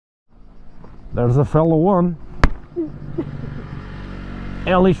There's a fellow one.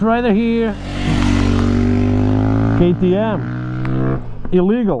 Hellishrider here. KTM.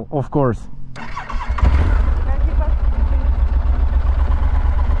 Illegal, of course.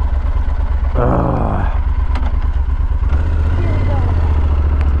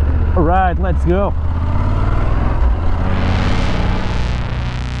 Alright, let's go.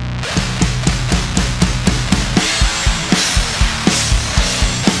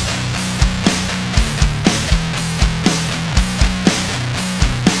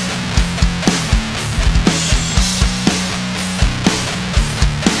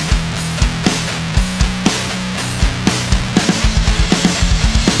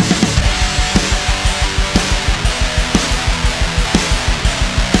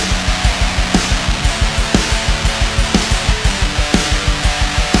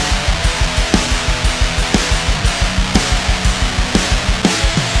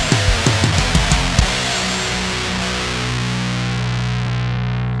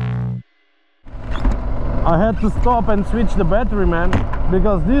 I had to stop and switch the battery, man,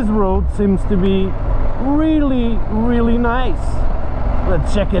 because this road seems to be really nice.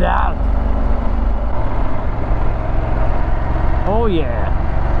 Let's check it out. Oh yeah.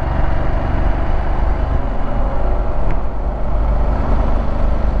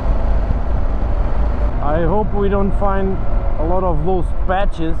 I hope we don't find a lot of those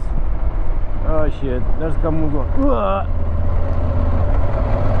patches. Oh shit, there's Camuso.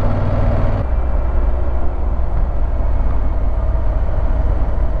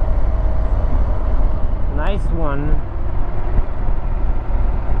 Nice one.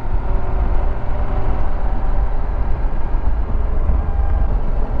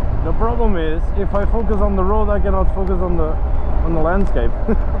 The problem is, if I focus on the road, I cannot focus on the landscape.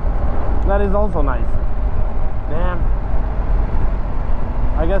 That is also nice. Damn.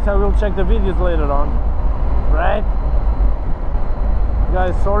 I guess I will check the videos later on, right?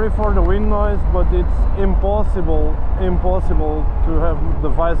 Guys, sorry for the wind noise, but it's impossible to have the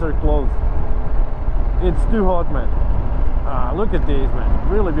visor closed. It's too hot, man. Look at these, man.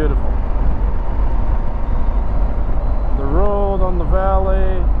 Really beautiful. The road on the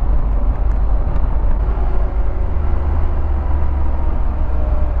valley.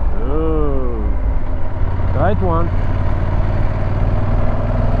 Ooh, tight one.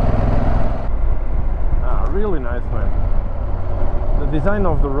 Really nice, man. The design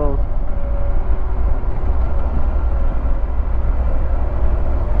of the road.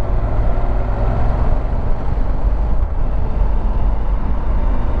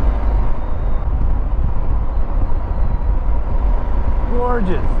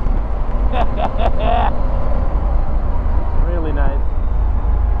 Gorgeous. Really nice.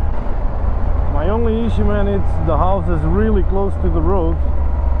 My only issue, man, it's the house is really close to the road.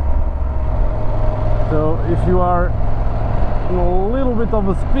 So if you are in a little bit of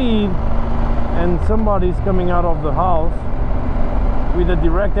a speed and somebody's coming out of the house with a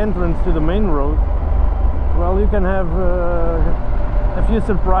direct entrance to the main road, well, you can have a few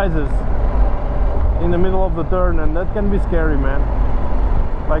surprises in the middle of the turn, and that can be scary, man.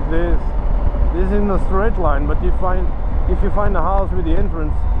 Like this is in a straight line, but if you find a house with the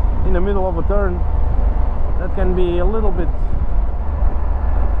entrance in the middle of a turn, that can be a little bit,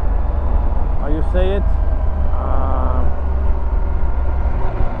 how you say it,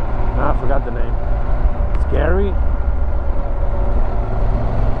 I forgot the name. Scary?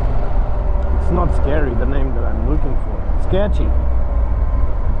 It's not scary, the name that I'm looking for. Sketchy.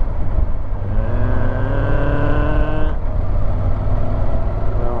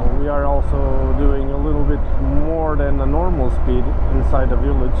 Well, we are also doing a little bit more than the normal speed inside the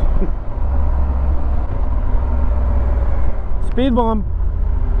village. Speed bump.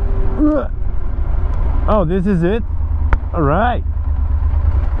 Oh, this is it? Alright.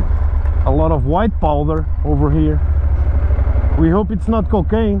 A lot of white powder over here. We hope it's not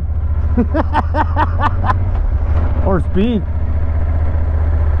cocaine. Or speed.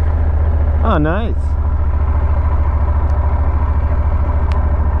 Ah, nice.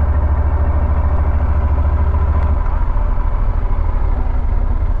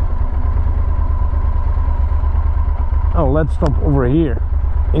 Oh, let's stop over here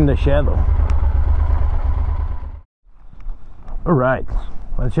in the shadow. All right,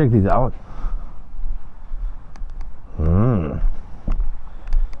 let's check this out.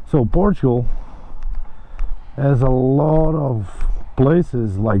 So Portugal has a lot of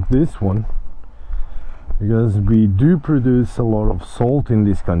places like this one, because we do produce a lot of salt in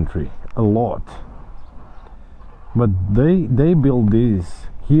this country, a lot. But they build this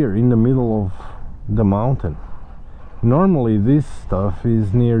here in the middle of the mountain. Normally this stuff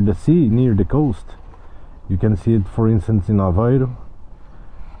is near the sea, near the coast. You can see it, for instance, in Aveiro.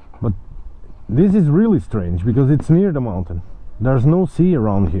 But this is really strange because it's near the mountain. There's no sea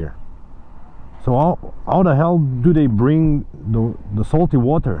around here. So how the hell do they bring the salty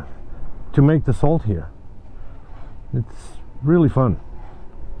water to make the salt here? It's really fun.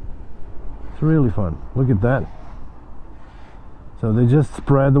 It's really fun. Look at that. So they just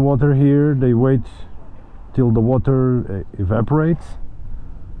spread the water here. They wait till the water evaporates.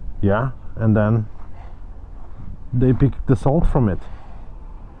 Yeah, and then they pick the salt from it.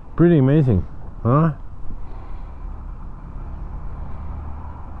 Pretty amazing, huh?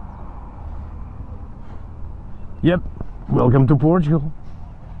 Yep, welcome to Portugal.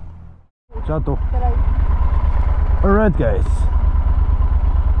 Chato. Alright guys,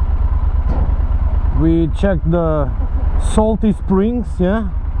 we checked the salty springs, yeah,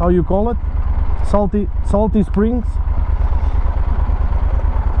 how you call it? Salty springs.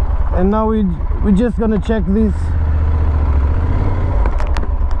 And now we're just gonna check these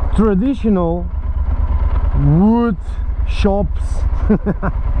traditional wood shops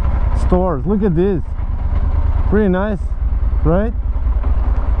stores. Look at this. Pretty nice, right?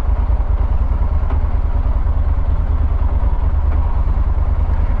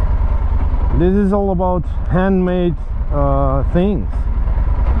 This is all about handmade things.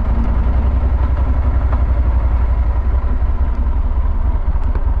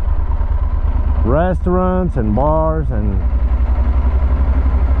 Restaurants and bars and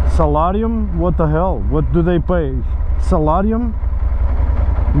salarium. What the hell? What do they pay? Salarium?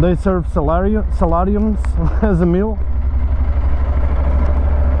 They serve salariums as a meal.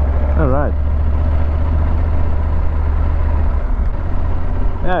 All right.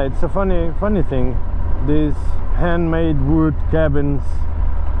 Yeah, it's a funny thing. These handmade wood cabins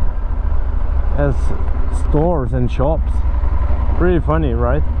as stores and shops. Pretty funny,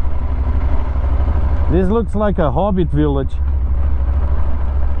 right? This looks like a hobbit village.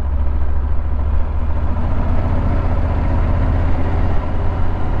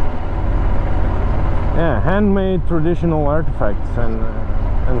 Yeah, handmade traditional artifacts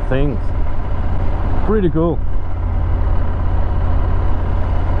and things. Pretty cool.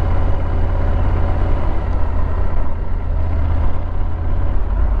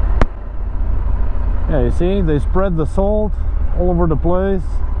 Yeah, you see, they spread the salt all over the place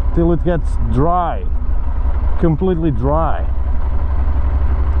till it gets dry, completely dry.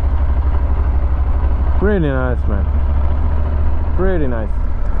 Pretty nice, man. Pretty nice.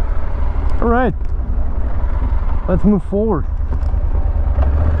 All right. Let's move forward.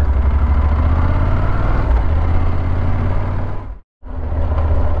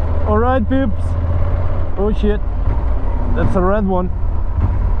 Alright peeps. Oh shit. That's a red one.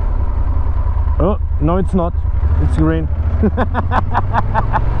 Oh, no it's not. It's green.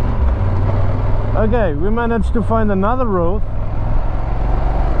 Okay, we managed to find another road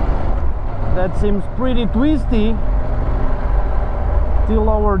that seems pretty twisty till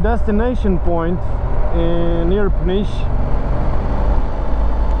our destination point near Peniche.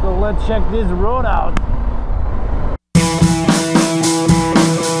 So let's check this road out.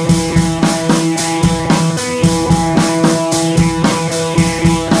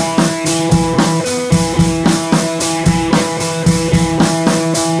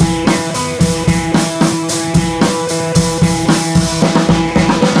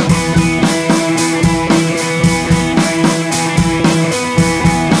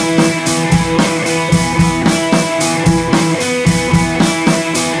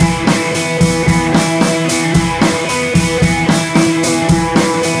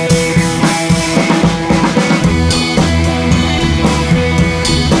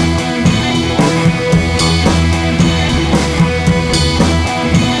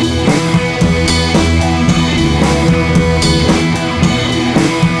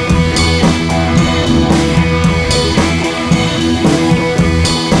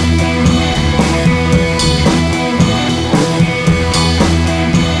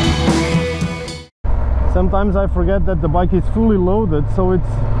 Sometimes I forget that the bike is fully loaded, so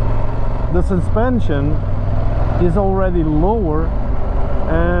the suspension is already lower,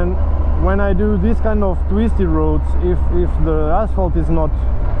 and when I do this kind of twisty roads, if the asphalt is not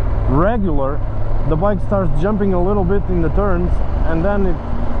regular, the bike starts jumping a little bit in the turns, and then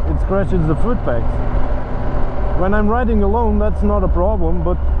it scratches the foot pegs. When I'm riding alone, that's not a problem,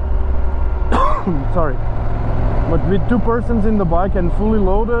 but sorry, but with two persons in the bike and fully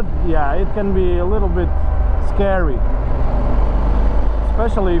loaded, yeah, it can be a little bit scary,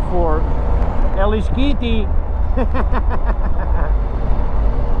 especially for Hellishrider.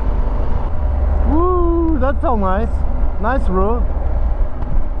 Woo! that felt nice. Nice road.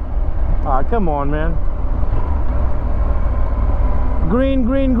 Ah, come on, man. Green,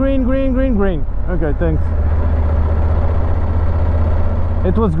 green, green, green, green, green. Okay, thanks.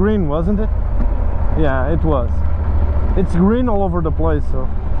 It was green, wasn't it? Yeah, it was. It's green all over the place, so.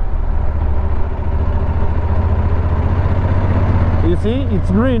 You see, it's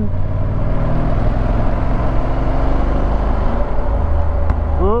green.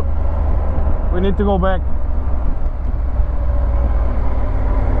 Oh, we need to go back.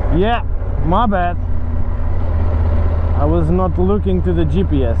 Yeah, my bad. I was not looking to the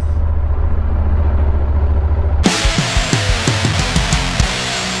GPS.